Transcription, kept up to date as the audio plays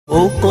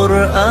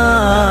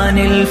وقرآن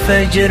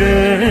الفجر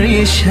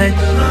يشهد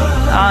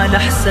على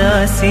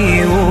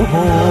إحساسي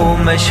وهو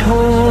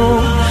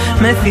مشهور،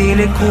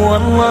 مثيلك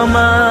والله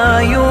ما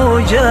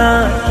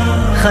يوجد،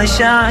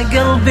 خشع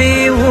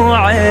قلبي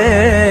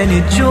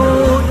وعيني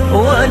تجود،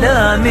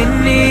 ولا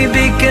مني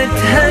بك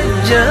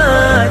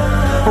تهجد،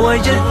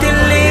 وجدت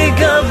اللي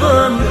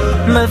قبل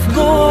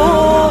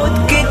مفقود،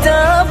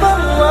 كتاب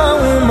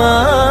الله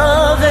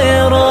وما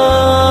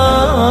غيره،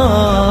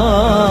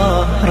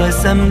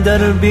 رسم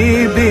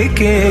دربي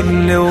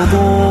بكل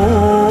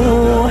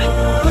وضوح،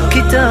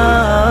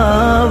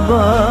 كتاب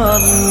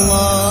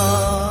الله.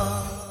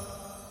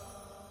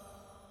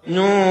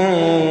 نون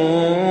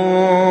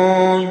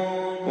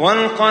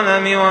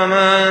والقلم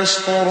وما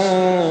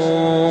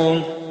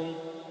يسطرون.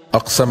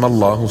 أقسم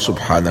الله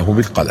سبحانه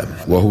بالقلم،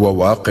 وهو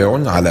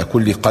واقع على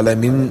كل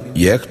قلم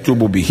يكتب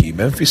به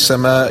من في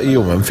السماء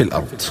ومن في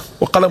الأرض.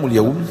 وقلم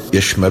اليوم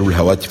يشمل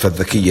الهواتف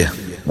الذكية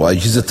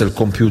وأجهزة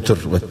الكمبيوتر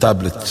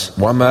والتابلت،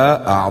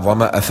 وما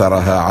أعظم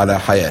أثرها على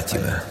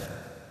حياتنا.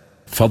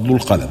 فضل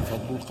القلم.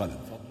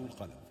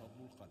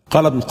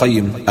 قال ابن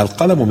القيم: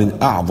 القلم من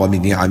أعظم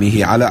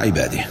نعمه على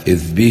عباده،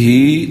 إذ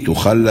به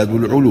تخلد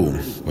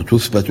العلوم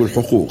وتثبت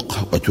الحقوق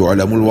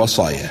وتعلم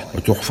الوصايا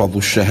وتحفظ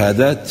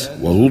الشهادات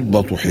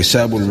ويضبط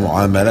حساب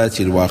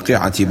المعاملات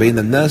الواقعة بين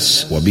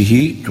الناس،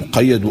 وبه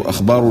تقيد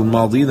أخبار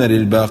الماضين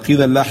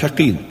للباقين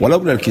اللاحقين،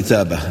 ولولا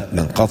الكتابة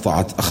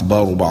لانقطعت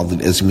أخبار بعض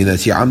الأزمنة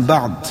عن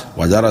بعض،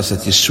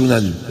 ودرست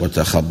السنن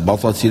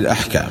وتخبطت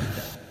الأحكام.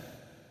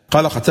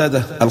 قال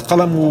قتادة: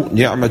 القلم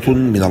نعمة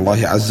من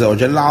الله عز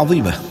وجل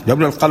عظيمة،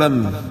 لولا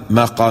القلم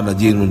ما قام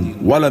دين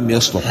ولم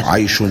يصلح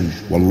عيش،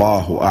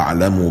 والله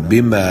أعلم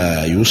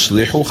بما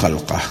يصلح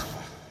خلقه.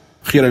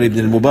 قيل لابن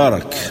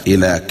المبارك: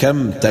 إلى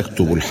كم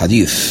تكتب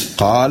الحديث؟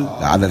 قال: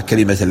 على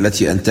الكلمة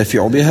التي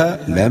أنتفع بها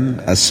لم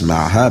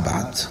أسمعها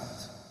بعد.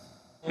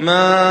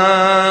 ما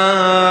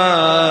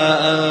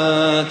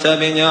أنت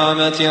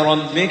بنعمة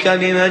ربك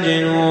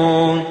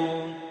بمجنون.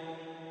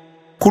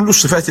 كل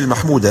الصفات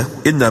المحمودة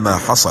إنما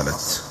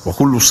حصلت،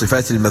 وكل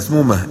الصفات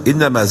المذمومة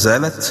إنما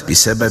زالت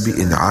بسبب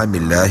إنعام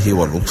الله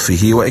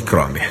ولطفه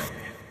وإكرامه.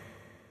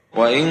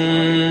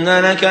 وإن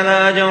لك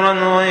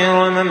لأجرا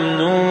غير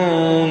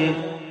ممنون.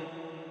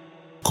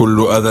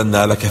 كل أذى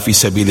نالك في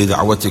سبيل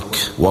دعوتك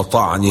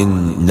وطعن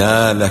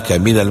نالك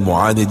من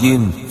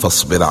المعاندين،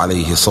 فاصبر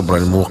عليه صبر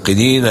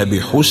الموقنين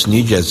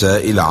بحسن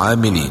جزاء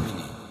العاملين.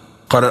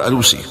 قال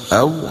الألوسي: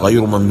 أو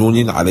غير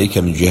ممنون عليك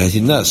من جهة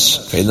الناس،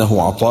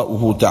 فإنه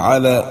عطاؤه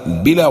تعالى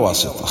بلا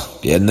واسطة،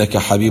 لأنك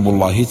حبيب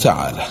الله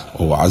تعالى،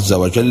 وهو عز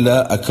وجل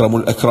أكرم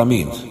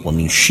الأكرمين،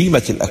 ومن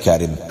شيمة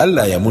الأكارم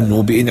ألا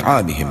يمنوا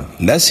بإنعامهم،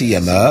 لا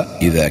سيما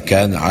إذا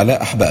كان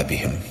على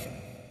أحبابهم.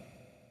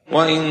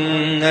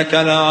 وإنك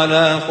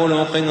لعلى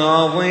خلق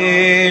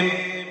عظيم.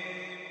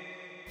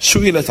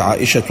 سئلت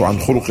عائشة عن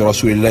خلق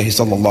رسول الله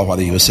صلى الله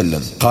عليه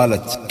وسلم،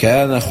 قالت: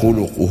 كان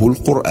خلقه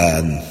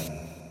القرآن.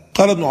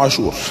 قال ابن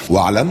عاشور: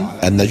 واعلم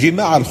أن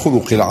جماع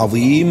الخلق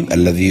العظيم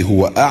الذي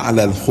هو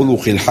أعلى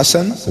الخلق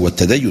الحسن هو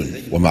التدين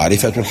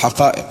ومعرفة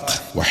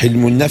الحقائق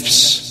وحلم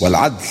النفس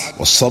والعدل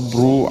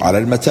والصبر على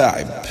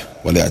المتاعب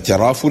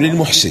والاعتراف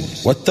للمحسن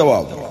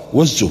والتواضع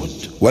والزهد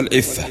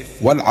والعفة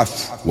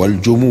والعفو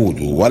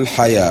والجمود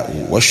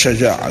والحياء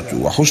والشجاعة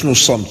وحسن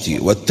الصمت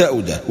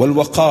والتأودة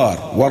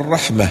والوقار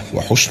والرحمة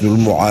وحسن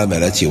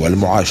المعاملة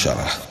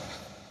والمعاشرة.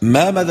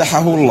 ما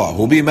مدحه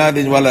الله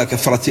بمال ولا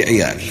كثرة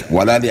عيال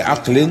ولا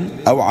لعقل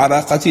أو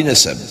علاقة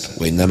نسب،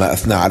 وإنما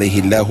أثنى عليه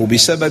الله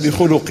بسبب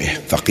خلقه،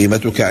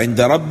 فقيمتك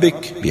عند ربك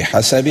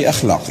بحسب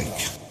أخلاقك.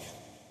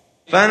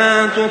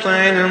 فلا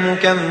تطع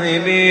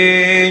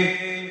المكذبين.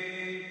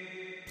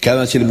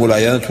 كانت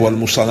الملاينة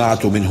والمصانعة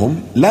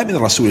منهم لا من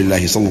رسول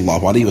الله صلى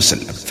الله عليه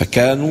وسلم،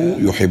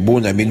 فكانوا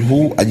يحبون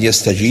منه أن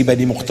يستجيب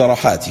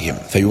لمقترحاتهم،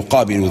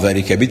 فيقابل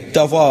ذلك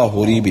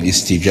بالتظاهر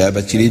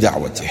بالاستجابة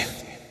لدعوته.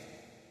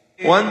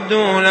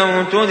 ودوا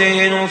لو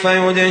تدهن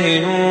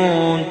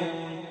فيدهنون.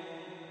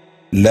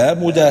 لا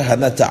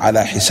مداهنة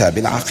على حساب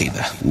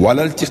العقيدة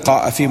ولا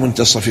التقاء في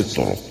منتصف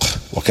الطرق.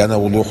 وكان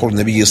وضوح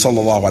النبي صلى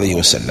الله عليه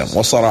وسلم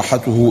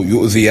وصراحته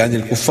يؤذيان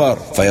الكفار،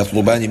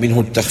 فيطلبان منه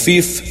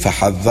التخفيف،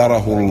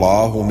 فحذره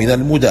الله من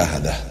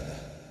المداهنة.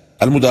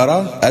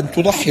 المداراة أن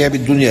تضحي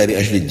بالدنيا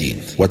لأجل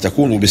الدين،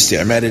 وتكون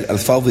باستعمال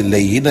الألفاظ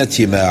اللينة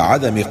مع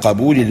عدم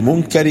قبول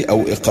المنكر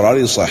أو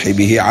إقرار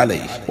صاحبه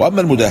عليه.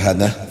 وأما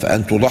المداهنة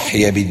فأن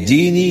تضحي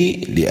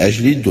بالدين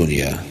لأجل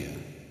الدنيا.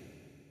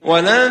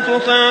 ولا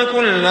تطع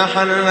كل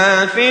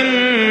حلاف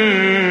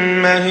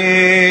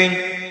مهين.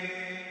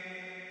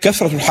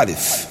 كثرة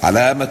الحلف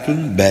علامة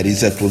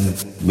بارزة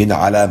من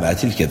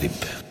علامات الكذب،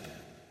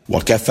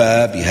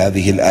 وكفى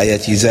بهذه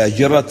الآية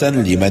زاجرة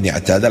لمن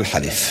اعتاد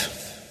الحلف.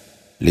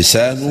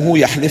 لسانه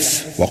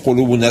يحلف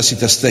وقلوب الناس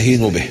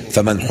تستهين به،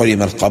 فمن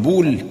حرم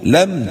القبول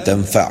لم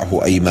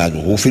تنفعه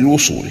أيمانه في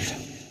الوصول.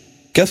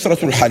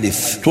 كثرة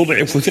الحلف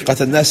تضعف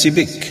ثقة الناس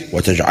بك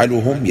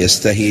وتجعلهم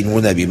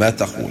يستهينون بما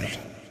تقول.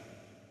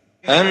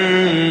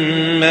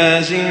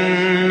 هماز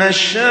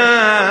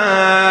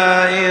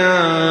مشاء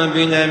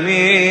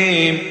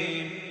بنميم.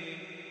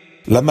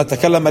 لما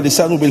تكلم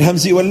اللسان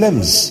بالهمز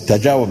واللمز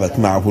تجاوبت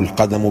معه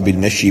القدم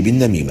بالمشي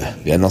بالنميمة،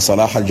 لأن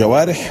صلاح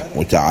الجوارح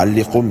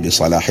متعلق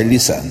بصلاح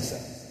اللسان.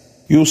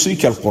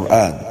 يوصيك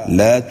القرآن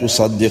لا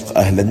تصدق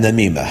أهل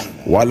النميمة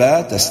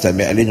ولا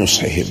تستمع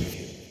لنصحهم.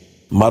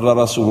 مر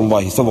رسول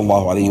الله صلى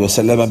الله عليه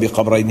وسلم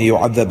بقبرين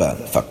يعذبان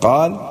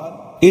فقال: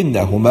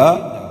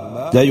 إنهما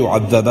لا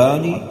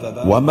يعذبان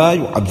وما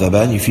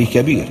يعذبان في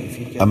كبير،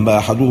 أما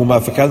أحدهما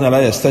فكان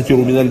لا يستتر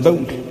من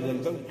البول،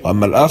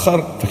 وأما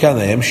الآخر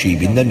فكان يمشي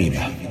بالنميمة.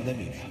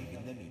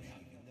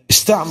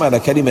 استعمل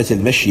كلمة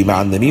المشي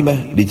مع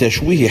النميمة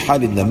لتشويه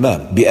حال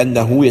النمام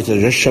بأنه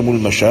يتجشم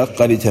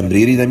المشاق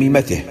لتمرير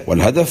نميمته،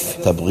 والهدف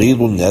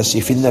تبغيض الناس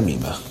في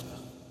النميمة.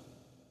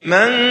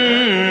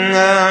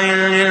 مناع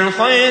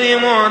للخير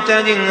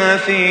معتد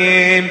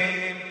أثيم.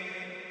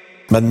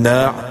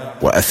 مناع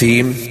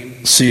وأثيم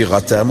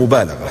صيغة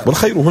مبالغة،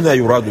 والخير هنا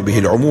يراد به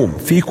العموم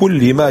في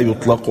كل ما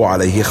يطلق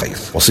عليه خير،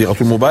 وصيغة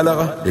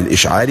المبالغة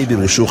للإشعار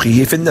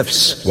برسوخه في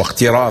النفس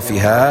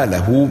واقترافها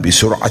له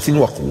بسرعة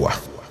وقوة.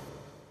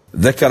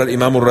 ذكر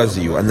الإمام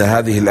الرازي أن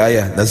هذه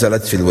الآية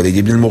نزلت في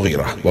الوليد بن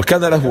المغيرة،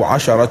 وكان له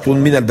 10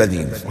 من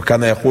البنين،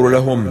 وكان يقول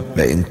لهم: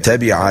 لئن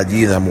تبع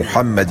دين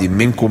محمد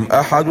منكم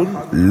أحد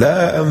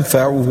لا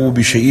أنفعه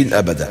بشيء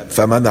أبدا،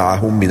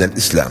 فمنعهم من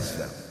الإسلام.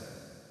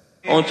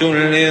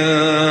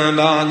 عتل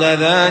بعد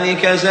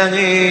ذلك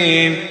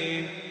زنيم.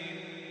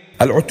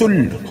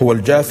 العتل هو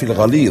الجاف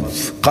الغليظ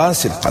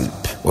قاسي القلب.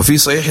 وفي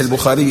صحيح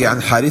البخاري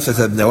عن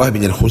حارثة بن وهب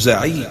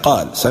الخزاعي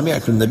قال: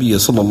 سمعت النبي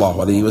صلى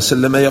الله عليه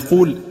وسلم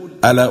يقول: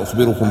 ألا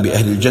أخبركم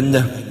بأهل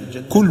الجنة؟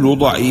 كل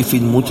ضعيف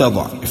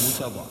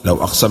متضعف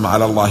لو أقسم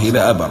على الله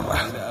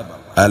لأبره.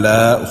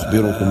 ألا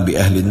أخبركم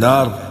بأهل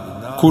النار؟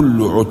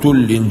 كل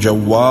عتل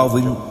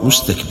جواظ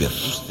مستكبر.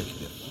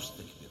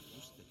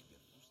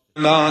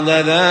 بعد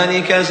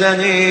ذلك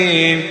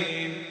زنيم.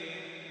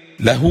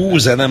 له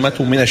زنمة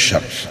من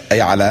الشر،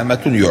 أي علامة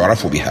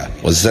يعرف بها،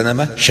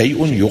 والزنمة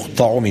شيء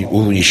يقطع من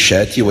أذن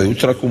الشاة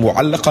ويترك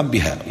معلقا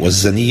بها،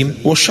 والزنيم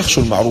هو الشخص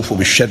المعروف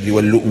بالشر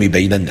واللؤم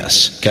بين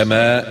الناس،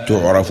 كما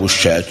تعرف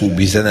الشاة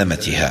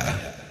بزنمتها.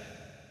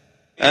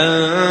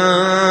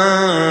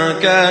 أن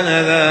كان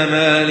ذا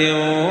مال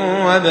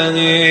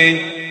وبنين.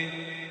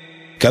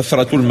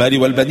 كثرة المال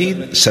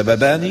والبنين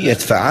سببان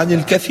يدفعان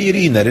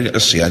الكثيرين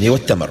للعصيان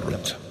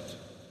والتمرد.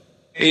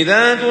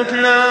 إذا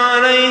تتلى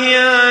عليه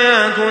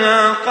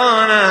آياتنا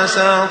قال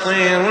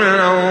أساطير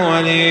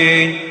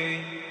الأولين.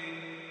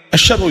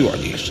 الشر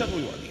يعني.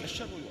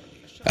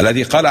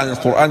 الذي قال عن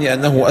القرآن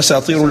أنه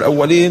أساطير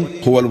الأولين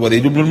هو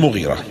الوليد بن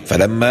المغيرة،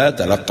 فلما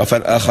تلقف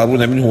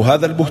الآخرون منه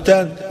هذا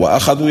البهتان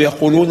وأخذوا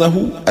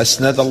يقولونه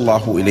أسند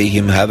الله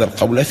إليهم هذا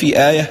القول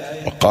في آية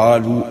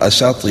وقالوا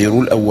أساطير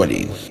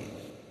الأولين.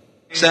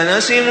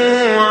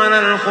 سنسمه على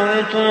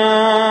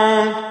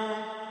الخرطوم.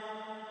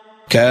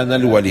 كان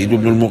الوليد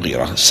بن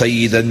المغيرة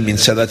سيدا من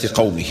سادة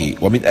قومه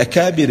ومن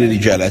أكابر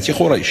رجالات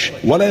قريش،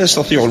 ولا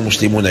يستطيع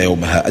المسلمون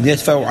يومها أن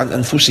يدفعوا عن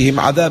أنفسهم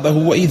عذابه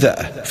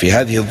وإيذاءه. في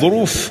هذه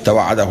الظروف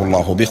توعده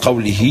الله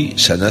بقوله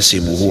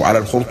سنسمه على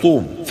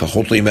الخرطوم،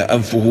 فخطم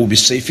أنفه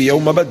بالسيف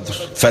يوم بدر،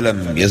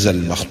 فلم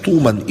يزل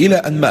مخطوما إلى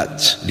أن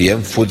مات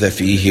لينفذ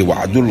فيه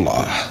وعد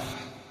الله.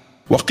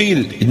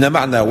 وقيل إن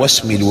معنى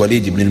واسم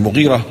الوليد بن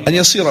المغيرة أن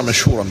يصير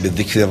مشهورا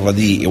بالذكر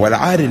الرديء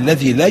والعار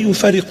الذي لا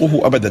يفارقه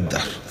أبد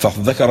الدهر،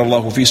 فقد ذكر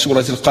الله في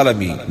سورة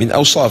القلم من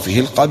أوصافه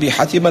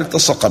القبيحة ما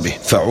التصق به،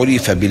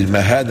 فعرف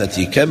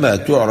بالمهانة كما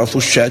تعرف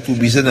الشاة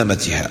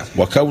بزنمتها.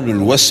 وكون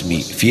الوسم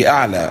في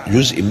أعلى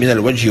جزء من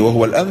الوجه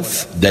وهو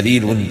الأنف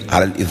دليل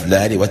على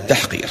الإذلال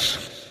والتحقير.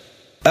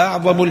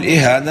 أعظم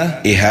الإهانة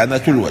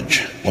إهانة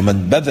الوجه، ومن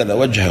بذل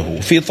وجهه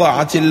في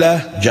طاعة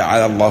الله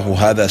جعل الله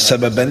هذا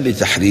سببا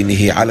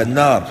لتحريمه على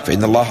النار،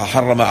 فإن الله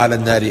حرم على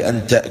النار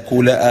أن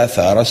تأكل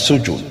آثار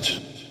السجود.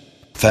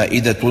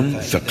 فائدة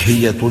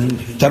فقهية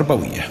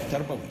تربوية.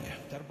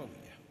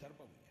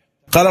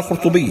 قال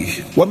القرطبي: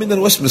 ومن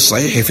الوسم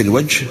الصحيح في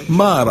الوجه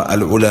ما رأى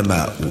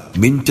العلماء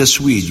من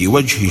تسويد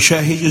وجه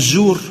شاهد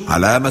الزور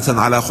علامة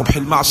على قبح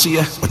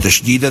المعصية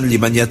وتشديدا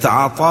لمن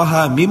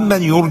يتعاطاها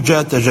ممن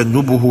يرجى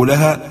تجنبه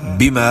لها،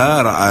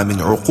 بما رأى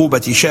من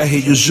عقوبة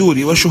شاهد الزور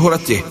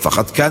وشهرته،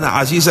 فقد كان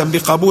عزيزا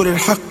بقبول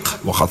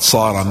الحق وقد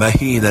صار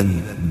مهينا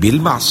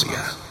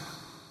بالمعصية.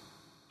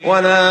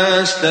 ولا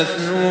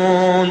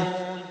يستثنون.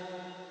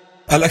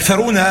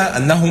 الأكثرون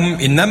أنهم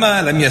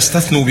إنما لم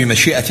يستثنوا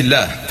بمشيئة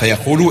الله،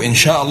 فيقولوا إن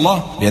شاء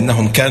الله،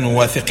 لأنهم كانوا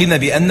واثقين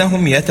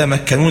بأنهم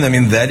يتمكنون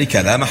من ذلك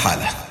لا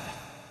محالة.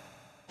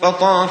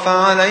 فطاف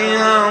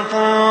عليها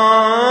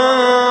طائف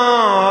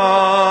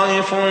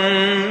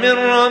من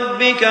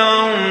ربك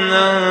وهم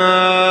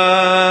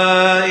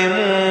نائمون.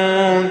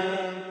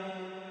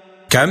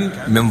 كم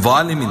من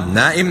ظالم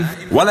نائم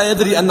ولا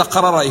يدري أن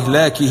قرار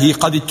إهلاكه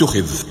قد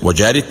اتخذ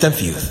وجاري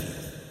التنفيذ.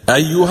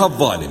 أيها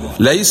الظالم،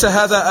 ليس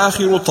هذا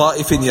آخر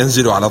طائف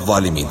ينزل على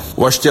الظالمين،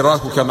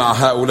 واشتراكك مع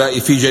هؤلاء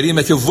في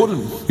جريمة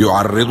الظلم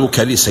يعرضك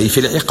لسيف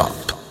العقاب.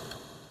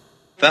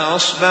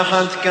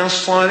 فأصبحت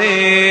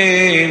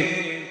كالصريم.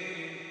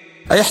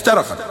 أي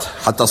احترقت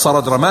حتى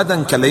صارت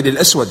رمادا كالليل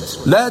الأسود،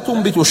 لا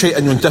تنبت شيئا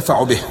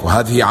ينتفع به،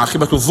 وهذه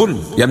عاقبة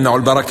الظلم، يمنع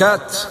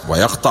البركات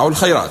ويقطع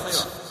الخيرات.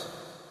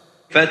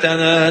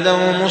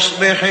 فتنادوا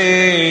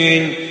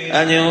مصبحين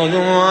أن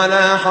اغدوا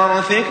على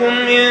حرثكم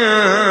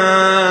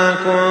إن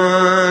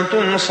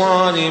كنتم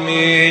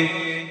صارمين.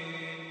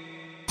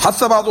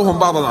 حث بعضهم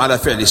بعضا على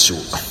فعل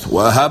السوء،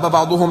 وأهاب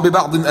بعضهم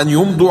ببعض أن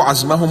يمضوا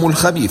عزمهم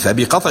الخبيث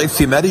بقطع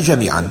الثمار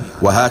جميعا،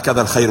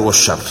 وهكذا الخير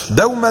والشر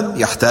دوما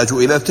يحتاج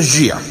إلى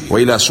تشجيع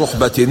وإلى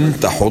صحبة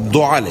تحض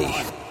عليه.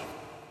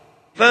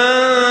 فانطلقوا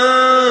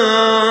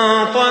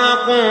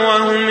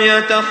وهم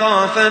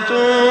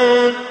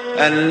يتخافتون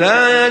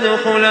ألا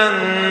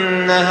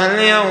يدخلنها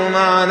اليوم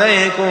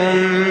عليكم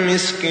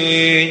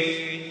مسكين.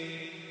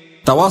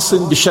 تواص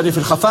بالشر في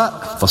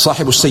الخفاء،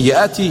 فصاحب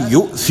السيئات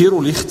يؤثر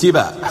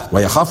الاختباء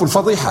ويخاف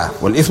الفضيحة،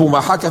 والإثم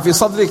ما حاك في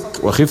صدرك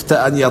وخفت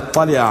أن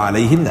يطلع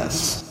عليه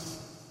الناس.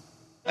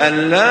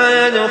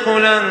 ألا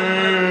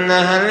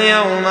يدخلنها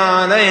اليوم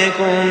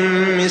عليكم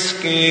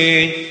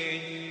مسكين.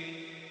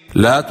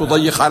 لا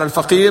تضيق على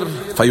الفقير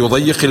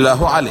فيضيق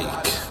الله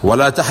عليك،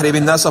 ولا تحرم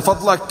الناس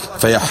فضلك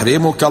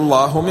فيحرمك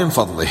الله من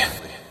فضله.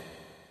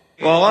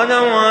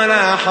 وغدوا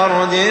على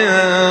حرد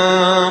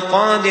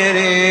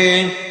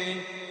قادرين.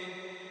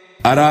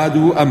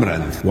 أرادوا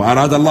أمرا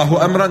وأراد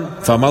الله أمرا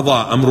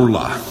فمضى أمر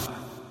الله.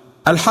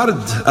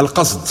 الحرد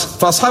القصد،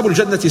 فأصحاب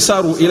الجنة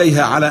ساروا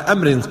إليها على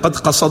أمر قد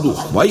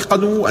قصدوه،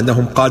 وأيقنوا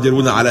أنهم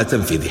قادرون على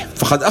تنفيذه،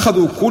 فقد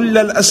أخذوا كل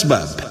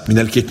الأسباب من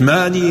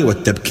الكتمان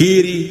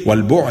والتبكير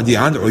والبعد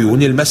عن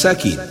عيون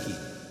المساكين.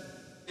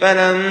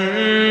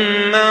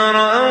 فلما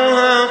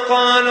رأوها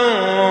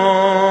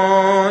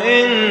قالوا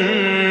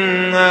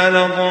إنا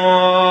لضالون.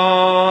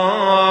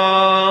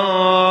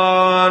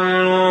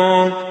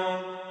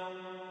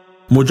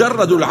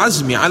 مجرد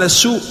العزم على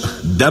السوء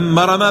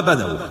دمر ما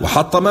بنوا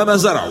وحطم ما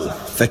زرعوا،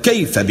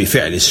 فكيف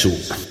بفعل السوء؟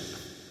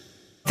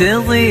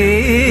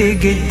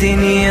 تضيق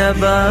الدنيا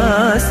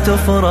بس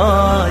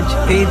تفرج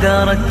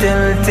إذا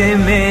رتلت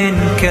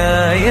منك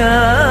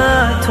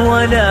آيات،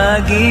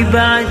 ولاقي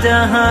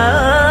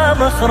بعدها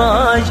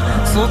مخرج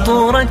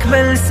سطورك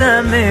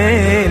بلسم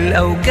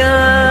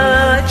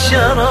الأوقات.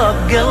 شرب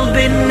قلب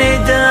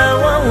الندى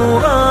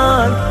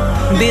ووراق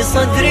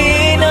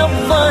بصدري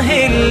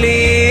نبضه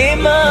اللي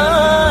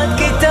مات،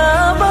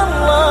 كتاب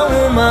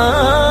الله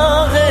وما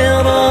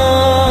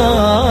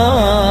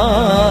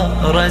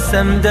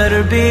رسم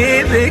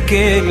دربي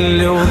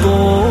بكل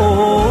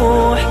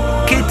وضوح،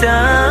 كتاب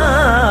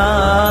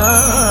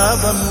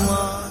الله.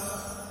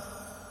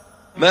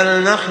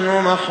 بل نحن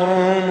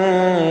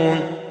محرومون.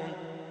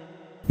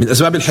 من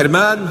أسباب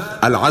الحرمان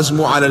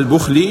العزم على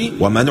البخل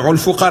ومنع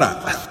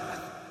الفقراء.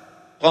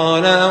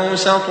 قال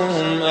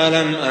أوسطهم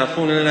ألم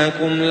أقل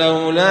لكم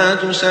لولا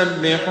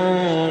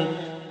تسبحون.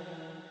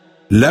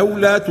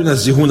 لولا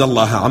تنزهون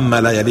الله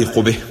عما لا يليق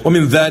به،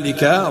 ومن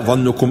ذلك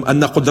ظنكم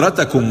أن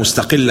قدرتكم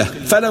مستقلة،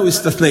 فلو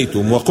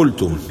استثنيتم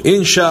وقلتم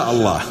إن شاء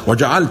الله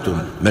وجعلتم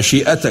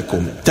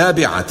مشيئتكم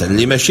تابعة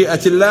لمشيئة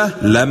الله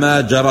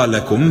لما جرى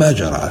لكم ما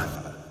جرى.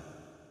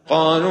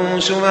 قالوا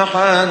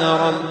سبحان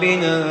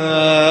ربنا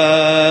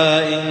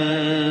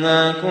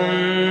إنا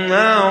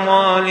كنا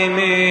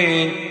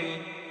ظالمين.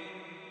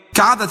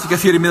 كعادة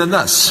كثير من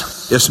الناس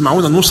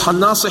يسمعون النصح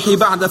الناصح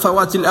بعد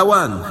فوات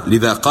الأوان،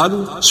 لذا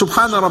قالوا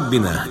سبحان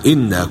ربنا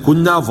إنا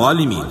كنا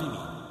ظالمين.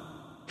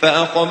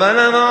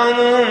 فأقبل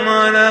بعضهم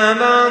على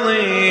بعض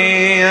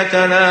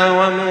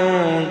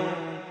يتلاومون.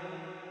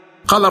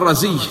 قال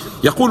الرزي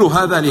يقول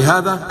هذا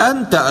لهذا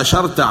أنت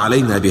أشرت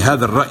علينا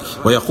بهذا الرأي،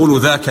 ويقول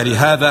ذاك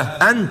لهذا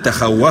أنت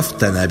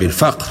خوفتنا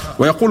بالفقر،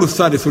 ويقول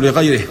الثالث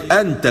لغيره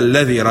أنت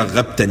الذي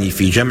رغبتني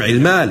في جمع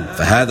المال،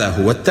 فهذا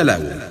هو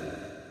التلاوم.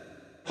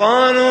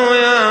 قالوا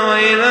يا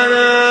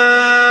ويلنا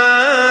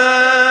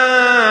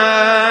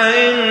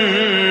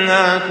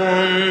إنا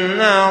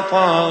كنا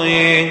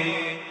طاغين.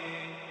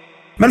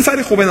 ما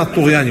الفارق بين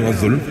الطغيان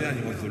والظلم؟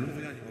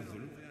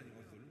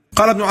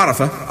 قال ابن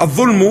عرفة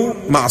الظلم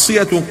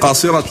معصية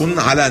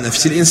قاصرة على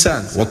نفس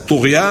الإنسان،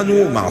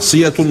 والطغيان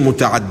معصية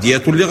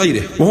متعدية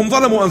لغيره، وهم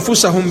ظلموا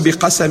أنفسهم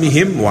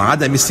بقسمهم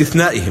وعدم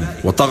استثنائهم،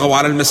 وطغوا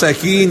على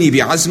المساكين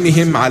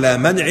بعزمهم على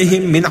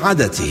منعهم من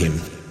عادتهم.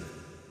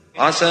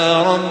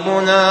 عسى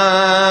ربنا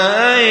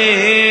أن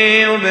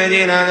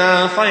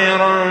يبدلنا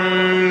خيرا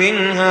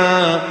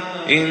منها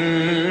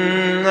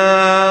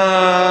إنا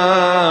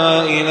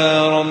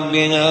إلى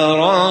ربنا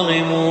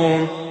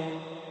راغبون.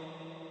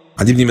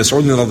 عن ابن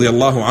مسعود رضي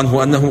الله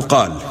عنه أنه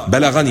قال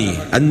بلغني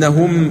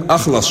أنهم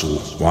أخلصوا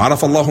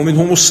وعرف الله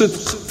منهم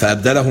الصدق،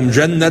 فأبدلهم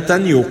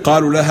جنة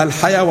يقال لها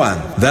الحيوان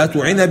ذات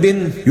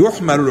عنب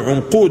يحمل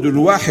العنقود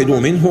الواحد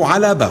منه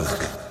على بغل.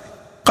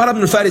 قال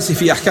ابن الفارس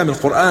في أحكام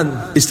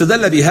القرآن: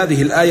 استدل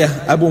بهذه الآية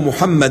أبو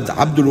محمد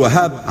عبد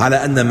الوهاب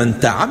على أن من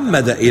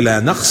تعمد إلى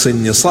نقص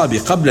النصاب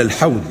قبل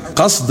الحول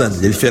قصدا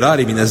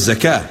للفرار من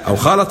الزكاة أو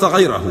خالط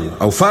غيره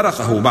أو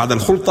فارقه بعد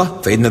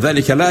الخلطة فإن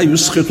ذلك لا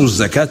يسقط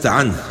الزكاة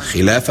عنه،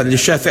 خلافا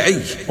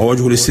للشافعي.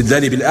 ووجه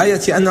الاستدلال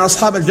بالآية أن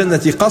أصحاب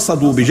الجنة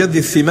قصدوا بجذ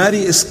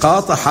الثمار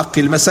إسقاط حق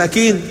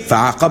المساكين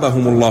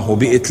فعاقبهم الله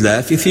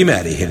بإتلاف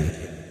ثمارهم.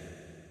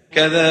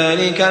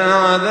 كذلك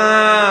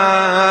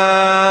العذاب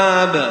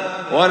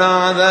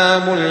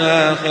ولعذاب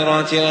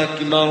الآخرة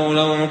أكبر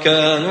لو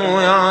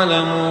كانوا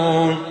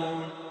يعلمون.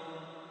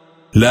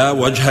 لا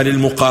وجه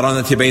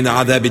للمقارنة بين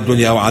عذاب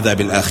الدنيا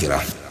وعذاب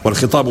الآخرة،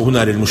 والخطاب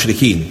هنا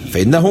للمشركين،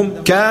 فإنهم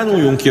كانوا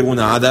ينكرون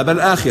عذاب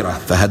الآخرة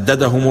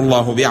فهددهم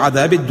الله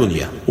بعذاب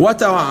الدنيا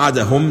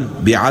وتوعدهم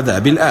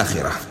بعذاب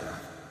الآخرة.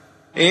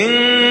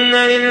 إن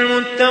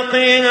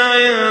للمتقين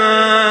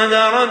عند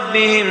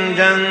ربهم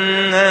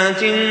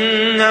جنات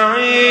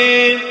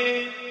النعيم.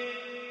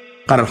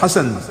 قال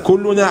الحسن: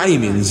 كل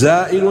نعيم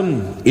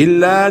زائل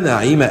إلا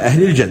نعيم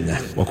أهل الجنة،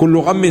 وكل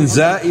غم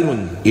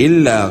زائل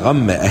إلا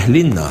غم أهل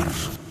النار.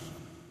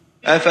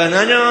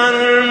 أفنجعل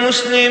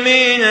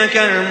المسلمين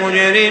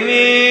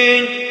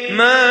كالمجرمين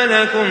ما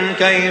لكم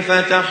كيف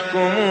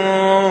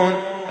تحكمون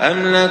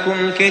أم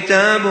لكم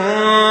كتاب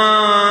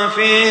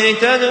فيه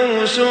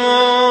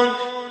تدرسون.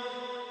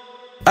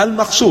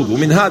 المقصود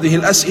من هذه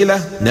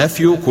الأسئلة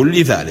نفي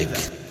كل ذلك.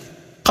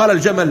 قال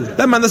الجمل: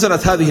 لما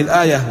نزلت هذه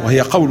الآية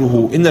وهي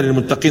قوله إن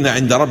للمتقين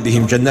عند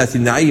ربهم جنات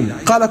النعيم،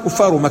 قال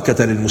كفار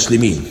مكة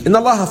للمسلمين: إن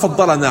الله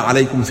فضلنا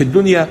عليكم في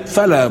الدنيا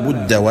فلا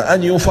بد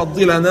وأن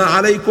يفضلنا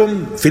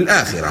عليكم في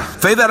الآخرة،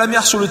 فإذا لم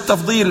يحصل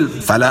التفضيل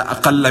فلا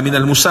أقل من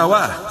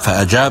المساواة.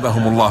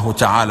 فأجابهم الله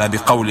تعالى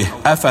بقوله: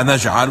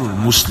 أفنجعل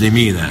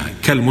المسلمين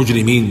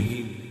كالمجرمين.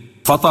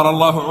 فطر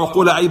الله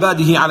عقول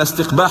عباده على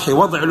استقباح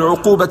وضع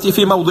العقوبة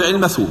في موضع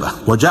المثوبة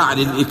وجعل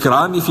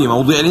الإكرام في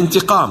موضع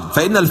الانتقام،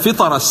 فإن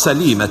الفطر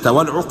السليمة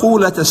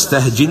والعقول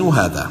تستهجن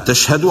هذا،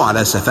 تشهد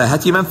على سفاهة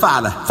من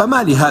فعله.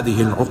 فما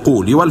لهذه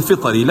العقول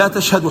والفطر لا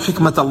تشهد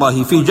حكمة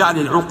الله في جعل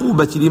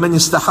العقوبة لمن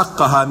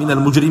استحقها من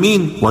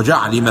المجرمين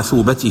وجعل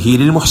مثوبته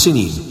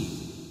للمحسنين؟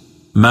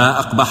 ما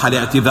أقبح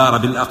الاعتذار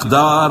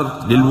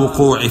بالأقدار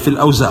للوقوع في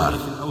الأوزار.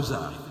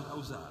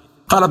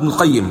 قال ابن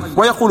القيم: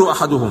 ويقول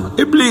أحدهم: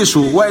 إبليس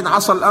وإن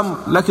عصى الأمر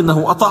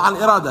لكنه أطاع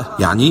الإرادة،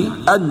 يعني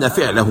أن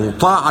فعله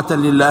طاعة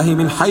لله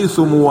من حيث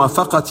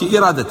موافقة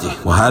إرادته،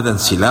 وهذا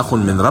انسلاخ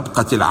من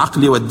ربقة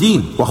العقل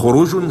والدين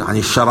وخروج عن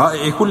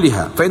الشرائع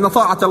كلها، فإن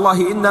طاعة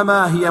الله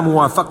إنما هي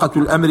موافقة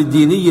الأمر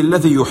الديني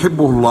الذي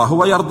يحبه الله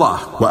ويرضاه.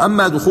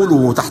 وأما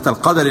دخوله تحت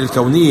القدر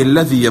الكوني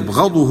الذي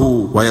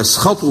يبغضه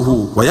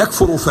ويسخطه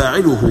ويكفر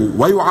فاعله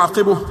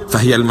ويعاقبه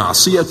فهي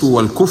المعصية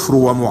والكفر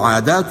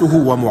ومعاداته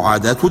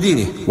ومعاداة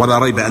دينه.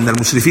 ولا ريب أن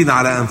المسرفين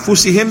على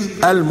أنفسهم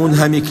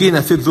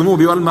المنهمكين في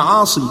الذنوب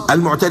والمعاصي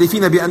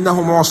المعترفين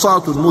بأنهم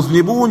عصاة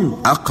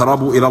مذنبون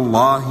أقرب إلى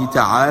الله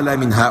تعالى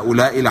من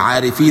هؤلاء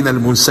العارفين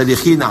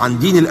المنسلخين عن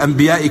دين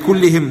الأنبياء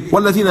كلهم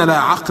والذين لا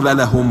عقل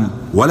لهم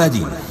ولا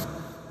دين.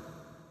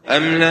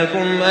 أم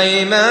لكم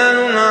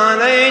أيمان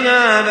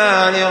علينا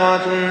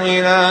بالغة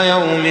إلى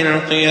يوم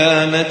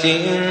القيامة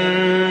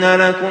إن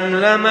لكم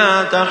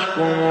لما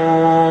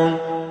تحكمون.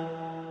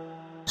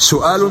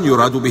 سؤال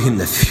يراد به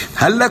النفي: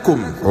 هل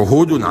لكم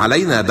عهود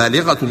علينا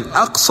بالغة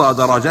أقصى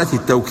درجات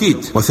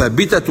التوكيد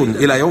وثابتة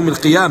إلى يوم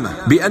القيامة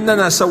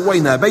بأننا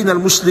سوينا بين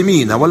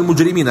المسلمين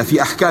والمجرمين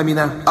في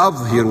أحكامنا؟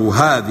 أظهروا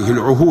هذه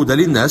العهود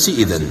للناس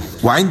إذن،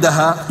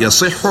 وعندها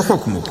يصح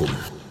حكمكم.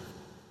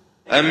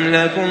 أم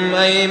لكم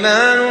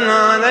أيمان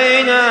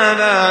علينا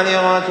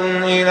بالغة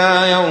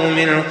إلى يوم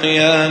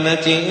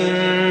القيامة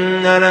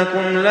إن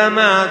لكم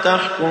لما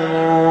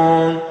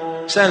تحكمون.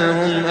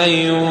 سلهم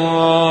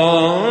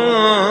أيهم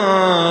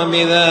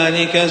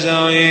بذلك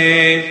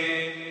زعيم.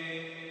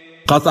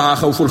 قطع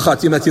خوف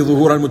الخاتمة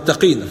ظهور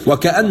المتقين،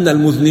 وكأن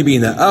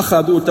المذنبين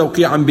أخذوا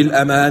توقيعا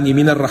بالأمان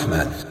من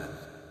الرحمن.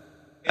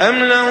 أم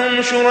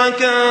لهم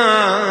شركاء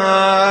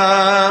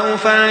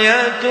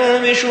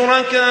فليأتوا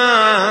بشركائهم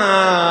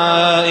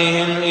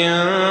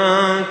إن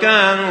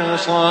كانوا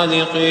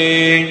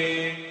صادقين.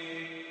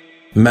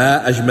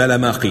 ما أجمل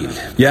ما قيل: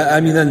 يا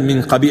آمنا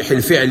من قبيح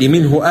الفعل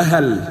منه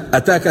أهل،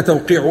 أتاك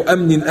توقيع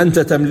أمن أنت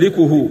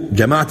تملكه،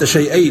 جمعت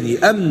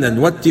شيئين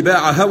أمنا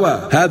واتباع هوى،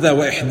 هذا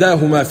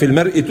وإحداهما في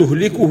المرء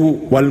تهلكه،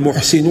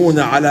 والمحسنون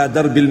على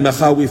درب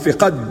المخاوف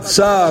قد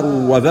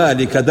ساروا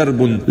وذلك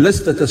درب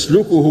لست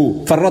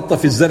تسلكه، فرطت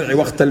في الزرع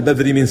وقت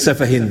البذر من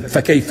سفه،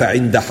 فكيف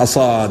عند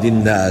حصاد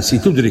الناس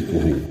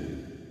تدركه.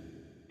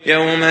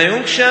 يوم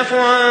يكشف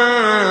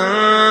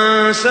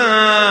عن ساق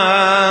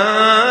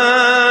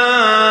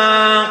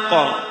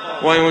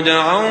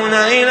ويدعون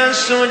إلى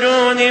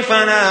السجود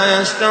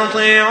فلا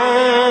يستطيعون.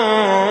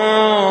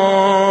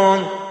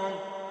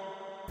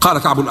 قال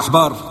كعب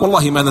الأحبار: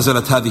 والله ما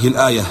نزلت هذه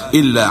الآية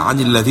إلا عن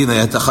الذين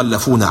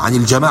يتخلفون عن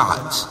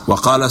الجماعات.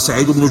 وقال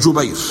سعيد بن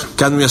جبير: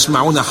 كانوا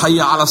يسمعون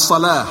حي على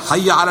الصلاة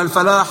حي على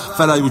الفلاح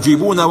فلا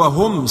يجيبون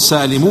وهم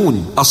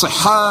سالمون،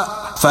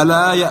 أصحاء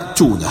فلا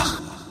يأتونه.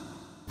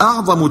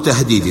 أعظم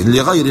تهديد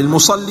لغير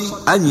المصلي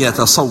أن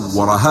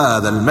يتصور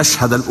هذا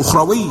المشهد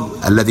الأخروي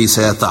الذي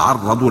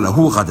سيتعرض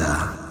له غدا.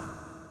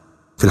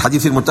 في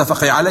الحديث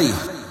المتفق عليه: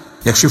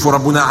 يكشف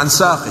ربنا عن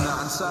ساقه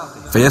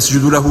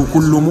فيسجد له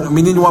كل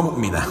مؤمن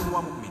ومؤمنة،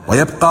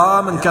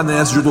 ويبقى من كان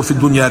يسجد في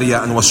الدنيا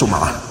رياء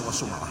وسمعة،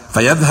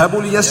 فيذهب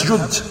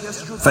ليسجد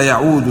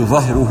فيعود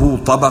ظهره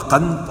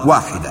طبقا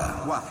واحدا.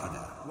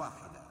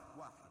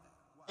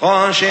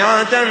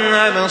 خاشعة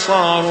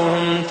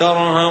أبصارهم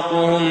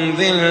ترهقهم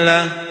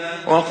ذلة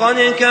وقد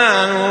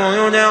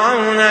كانوا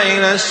يدعون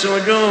إلى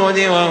السجود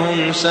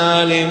وهم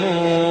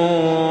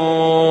سالمون.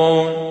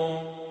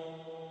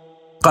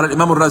 قال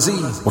الإمام الرازي: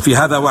 وفي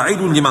هذا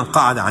وعيد لمن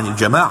قعد عن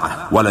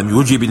الجماعة ولم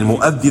يجب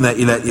المؤذن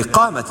إلى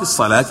إقامة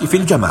الصلاة في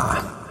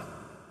الجماعة.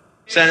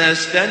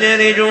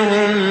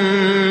 سنستدرجهم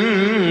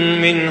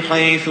من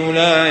حيث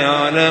لا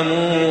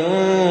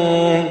يعلمون.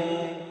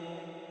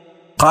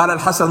 قال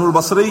الحسن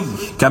البصري: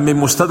 كم من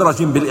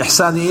مستدرج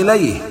بالإحسان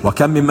إليه،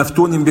 وكم من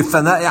مفتون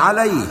بالثناء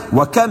عليه،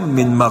 وكم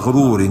من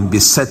مغرور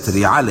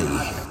بالستر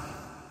عليه.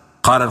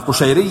 قال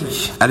القشيري: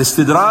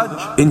 الاستدراج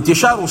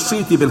انتشار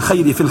الصيت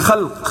بالخير في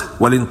الخلق،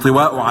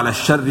 والانطواء على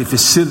الشر في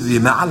السر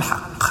مع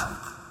الحق.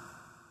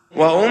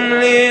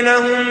 وأملي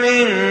لهم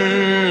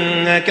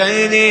إن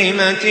كيدي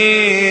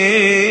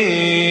متين.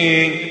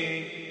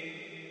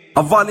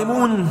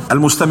 الظالمون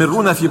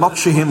المستمرون في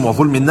بطشهم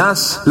وظلم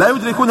الناس لا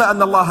يدركون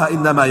أن الله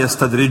إنما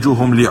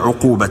يستدرجهم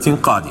لعقوبة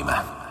قادمة.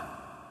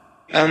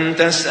 أم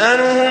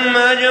تسألهم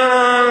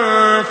أجرا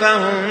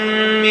فهم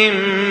من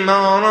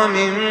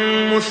مغرم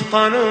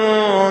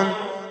مثقلون.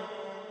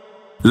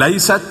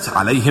 ليست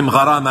عليهم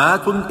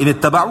غرامات إن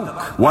اتبعوك،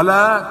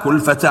 ولا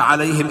كلفة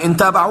عليهم إن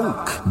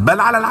تابعوك، بل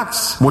على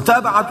العكس،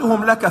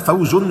 متابعتهم لك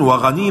فوز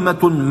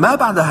وغنيمة ما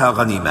بعدها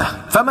غنيمة.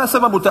 فما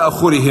سبب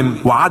تأخرهم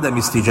وعدم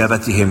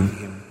استجابتهم؟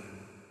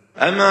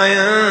 أم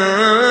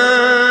عندهم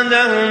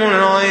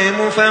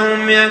الغيب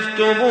فهم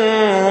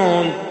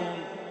يكتبون.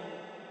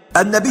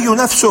 النبي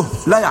نفسه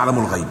لا يعلم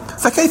الغيب،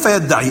 فكيف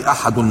يدعي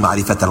أحد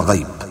معرفة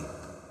الغيب؟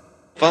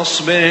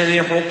 فاصبر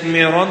لحكم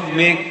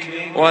ربك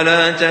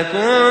ولا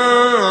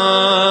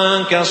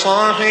تكن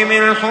كصاحب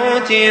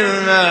الحوت إذ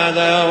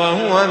نادى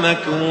وهو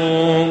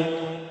مكظوم.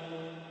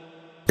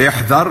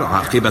 احذر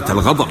عاقبة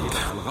الغضب.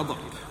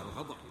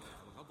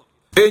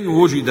 إن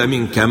وجد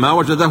منك ما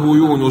وجده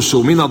يونس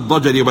من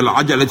الضجر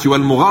والعجلة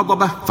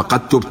والمغاضبة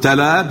فقد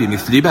تبتلى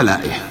بمثل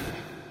بلائه.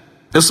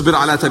 اصبر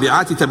على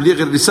تبعات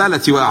تبليغ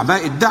الرسالة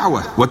وأعباء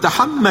الدعوة،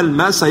 وتحمل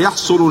ما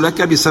سيحصل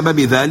لك بسبب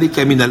ذلك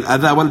من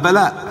الأذى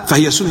والبلاء،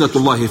 فهي سنة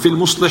الله في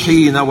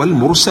المصلحين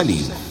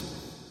والمرسلين.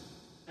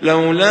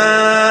 لولا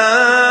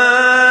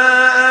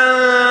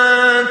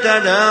أن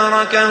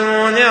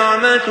تداركه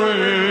نعمة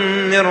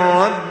من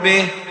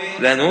ربه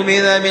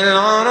لنبذ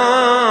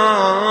بالعراء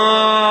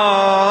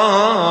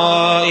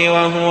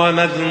وهو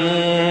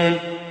مذموم.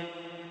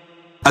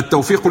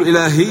 التوفيق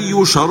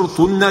الإلهي شرط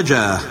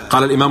النجاة.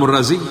 قال الإمام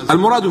الرازي: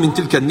 المراد من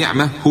تلك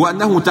النعمة هو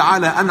أنه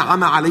تعالى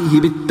أنعم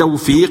عليه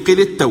بالتوفيق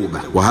للتوبة،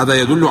 وهذا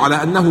يدل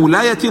على أنه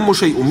لا يتم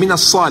شيء من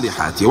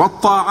الصالحات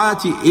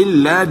والطاعات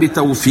إلا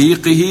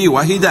بتوفيقه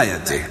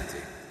وهدايته.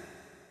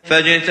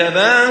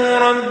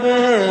 فاجتباه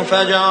ربه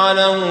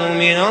فجعله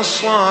من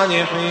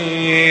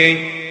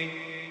الصالحين.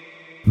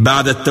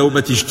 بعد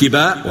التوبة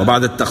اجتباء،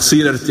 وبعد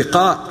التقصير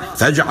ارتقاء،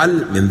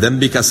 فاجعل من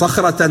ذنبك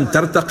صخرة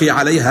ترتقي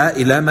عليها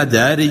إلى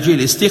مدارج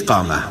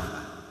الاستقامة.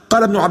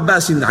 قال ابن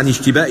عباس عن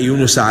اجتباء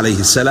يونس عليه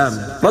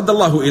السلام: رد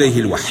الله إليه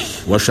الوحي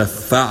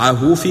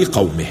وشفعه في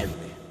قومه.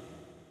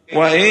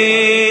 وإن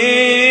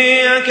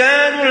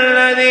يكاد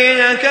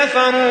الذين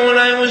كفروا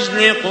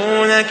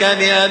ليزلقونك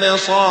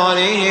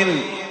بأبصارهم.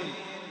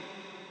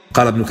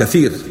 قال ابن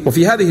كثير: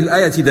 وفي هذه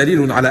الآية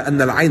دليل على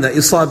أن العين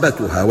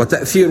إصابتها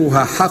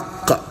وتأثيرها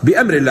حق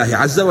بأمر الله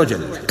عز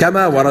وجل،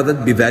 كما وردت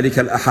بذلك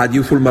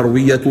الأحاديث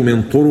المروية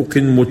من طرق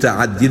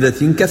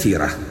متعددة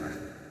كثيرة.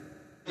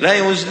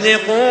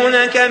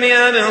 ليزلقونك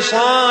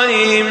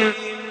بأبصارهم.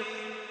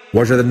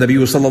 وجد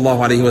النبي صلى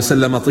الله عليه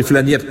وسلم طفلا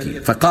يبكي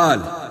فقال: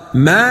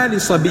 ما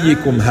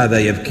لصبيكم هذا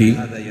يبكي؟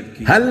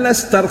 هل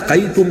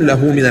استرقيتم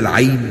له من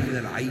العين؟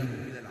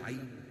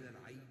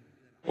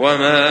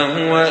 وما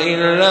هو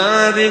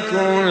إلا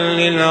ذكر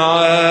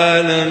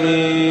للعالمين.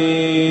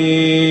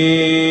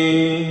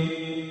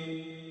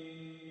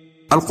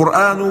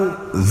 القرآن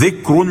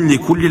ذكر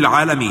لكل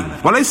العالمين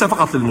وليس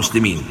فقط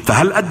للمسلمين،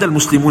 فهل أدى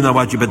المسلمون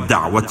واجب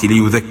الدعوة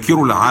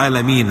ليذكروا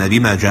العالمين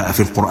بما جاء في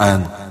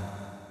القرآن؟